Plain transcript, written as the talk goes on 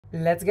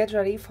Let's get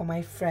ready for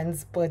my friend's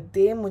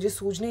birthday. मुझे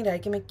सूझ नहीं रहा है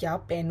कि मैं क्या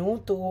पहनूं,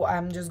 तो I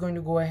am just going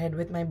to go ahead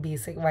with my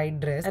basic white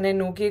dress and I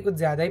know कि कुछ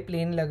ज़्यादा ही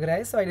प्लेन लग रहा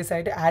है, so I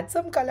decided to add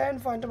some color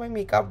and fun to my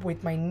makeup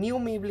with my new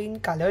Maybelline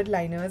colored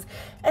liners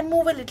and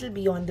move a little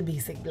beyond the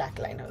basic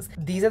black liners.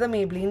 These are the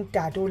Maybelline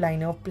Tattoo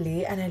Liner Play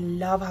and I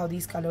love how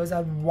these colors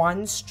are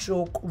one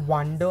stroke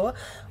wonder.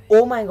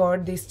 Oh my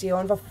god, they stay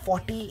on for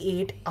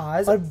 48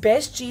 hours. और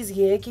best चीज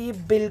ये है कि ये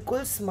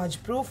बिल्कुल smudge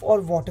proof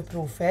और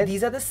waterproof है.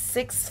 These are the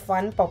 6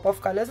 fun pop-up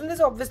colors and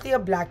there's obviously a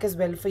black as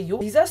well for you.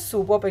 These are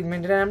super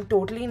pigmented and I'm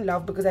totally in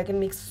love because I can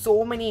make so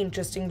many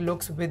interesting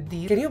looks with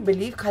these. Can you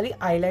believe खाली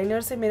eyeliner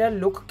से मेरा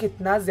look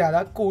कितना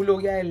ज़्यादा cool हो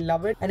गया? I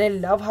love it and I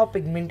love how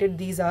pigmented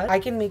these are. I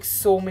can make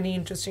so many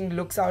interesting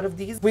looks out of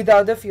these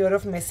without the fear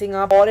of messing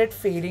up or it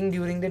fading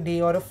during the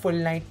day or a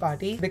full night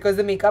party.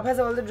 Because the makeup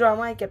has all the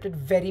drama, I kept it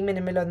very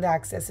minimal on the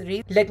accessories.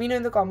 Let me know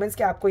in the comments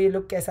कि आपको ये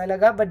look कैसा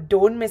लगा, but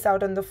don't miss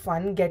out on the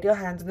fun. Get your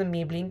hands on the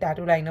Maybelline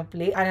Tattoo Liner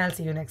Play and I'll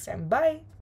see you next time. Bye.